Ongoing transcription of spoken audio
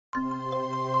Hello,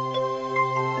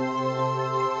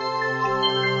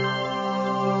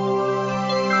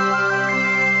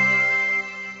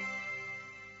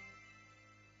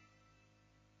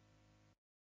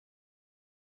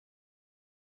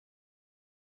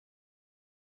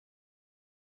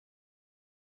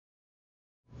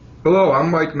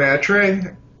 I'm Mike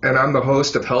Matray, and I'm the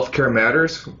host of Healthcare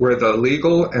Matters, where the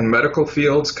legal and medical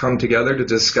fields come together to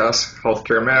discuss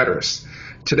healthcare matters.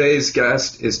 Today's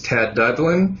guest is Tad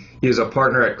Devlin. He is a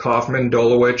partner at KAUFMAN,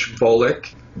 DOLOWICH,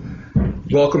 VOLUCK.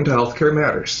 Welcome to Healthcare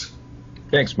Matters.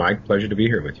 Thanks, Mike. Pleasure to be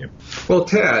here with you. Well,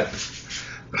 Tad,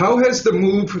 how has the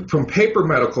move from paper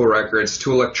medical records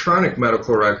to electronic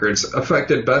medical records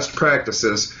affected best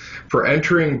practices for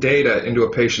entering data into a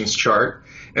patient's chart?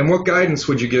 And what guidance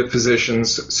would you give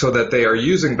physicians so that they are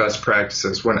using best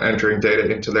practices when entering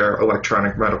data into their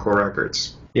electronic medical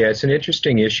records? Yeah, it's an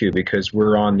interesting issue because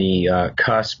we're on the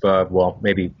cusp of,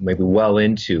 maybe well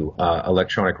into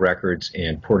electronic records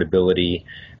and portability,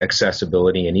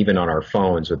 accessibility, and even on our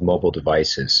phones with mobile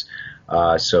devices.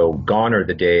 So gone are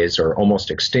the days, or almost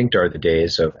extinct are the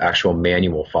days, of actual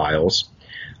manual files.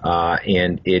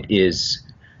 And it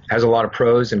has a lot of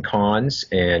pros and cons,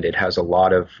 and it has a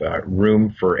lot of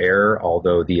room for error,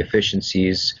 although the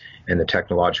efficiencies and the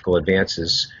technological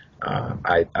advances,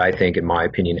 I think, in my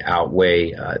opinion,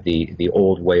 outweigh the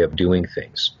old way of doing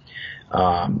things.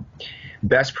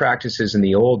 Best practices in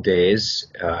the old days,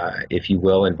 if you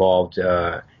will, involved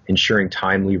ensuring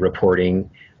timely reporting,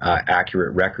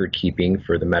 accurate record keeping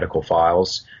for the medical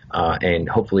files, and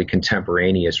hopefully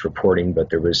contemporaneous reporting, but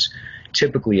there was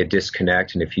typically a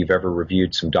disconnect, and if you've ever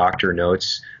reviewed some doctor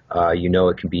notes, you know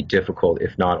it can be difficult,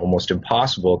 if not almost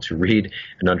impossible, to read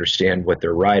and understand what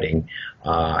they're writing.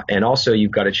 And also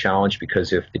you've got a challenge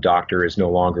because if the doctor is no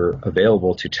longer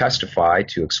available to testify,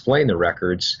 to explain the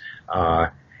records,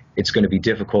 it's going to be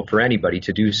difficult for anybody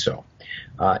to do so.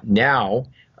 Now,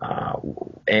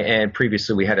 and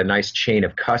previously we had a nice chain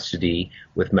of custody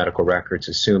with medical records,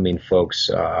 assuming folks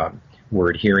were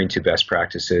adhering to best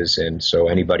practices, and so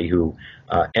anybody who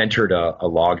entered a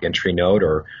log entry note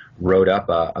or wrote up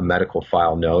a medical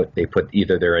file note, they put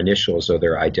either their initials or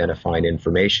their identifying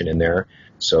information in there.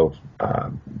 So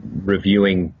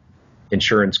reviewing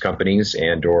insurance companies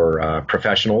and or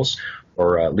professionals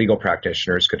or legal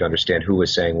practitioners could understand who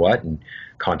was saying what and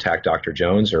contact Dr.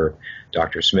 Jones or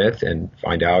Dr. Smith and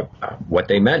find out what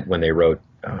they meant when they wrote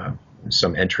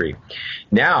some entry.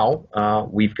 Now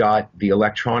we've got the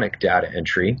electronic data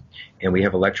entry, and we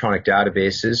have electronic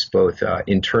databases both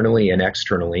internally and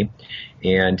externally,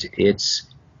 and it's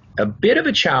a bit of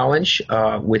a challenge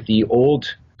with the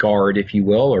old guard, if you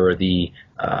will, or the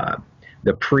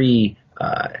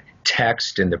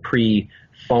pre-text and the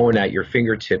pre-phone at your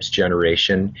fingertips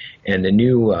generation, and the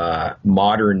new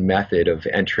modern method of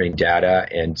entering data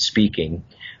and speaking.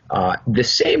 The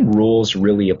same rules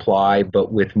really apply,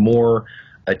 but with more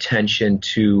attention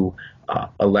to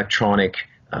electronic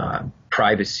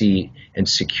privacy and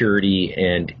security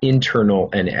and internal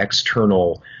and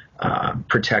external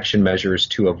protection measures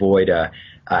to avoid a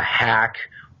hack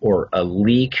or a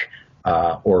leak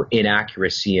or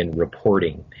inaccuracy in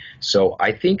reporting. So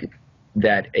I think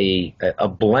that a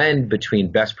blend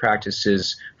between best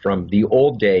practices from the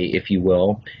old day, if you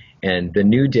will, and the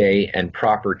new day, and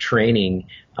proper training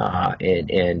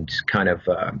and kind of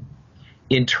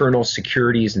internal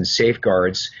securities and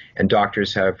safeguards, and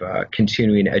doctors have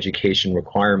continuing education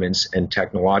requirements, and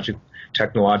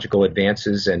technological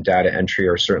advances and data entry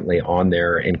are certainly on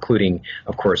there, including,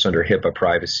 of course, under HIPAA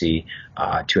privacy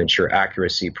to ensure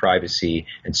accuracy, privacy,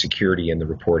 and security in the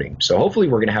reporting. So hopefully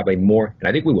we're going to have a more, and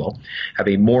I think we will, have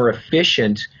a more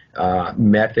efficient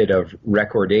method of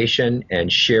recordation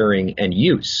and sharing and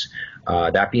use.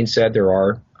 That being said, there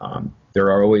are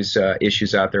always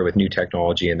issues out there with new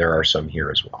technology, and there are some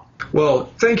here as well. Well,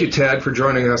 thank you, Tad, for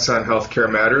joining us on Healthcare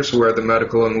Matters, where the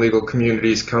medical and legal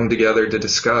communities come together to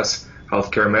discuss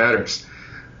healthcare matters.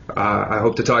 I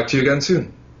hope to talk to you again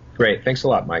soon. Great. Thanks a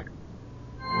lot, Mike.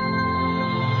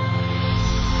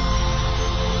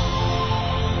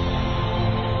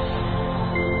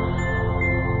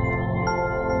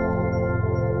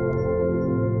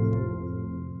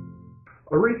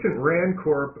 A recent RAND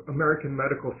Corp American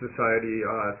Medical Society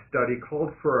study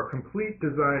called for a complete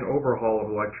design overhaul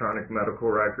of electronic medical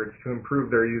records to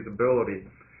improve their usability.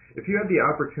 If you had the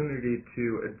opportunity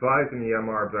to advise an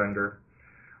EMR vendor,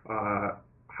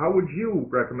 how would you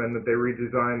recommend that they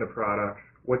redesign the products?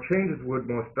 What changes would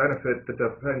most benefit the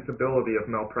defensibility of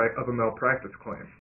a malpractice claim?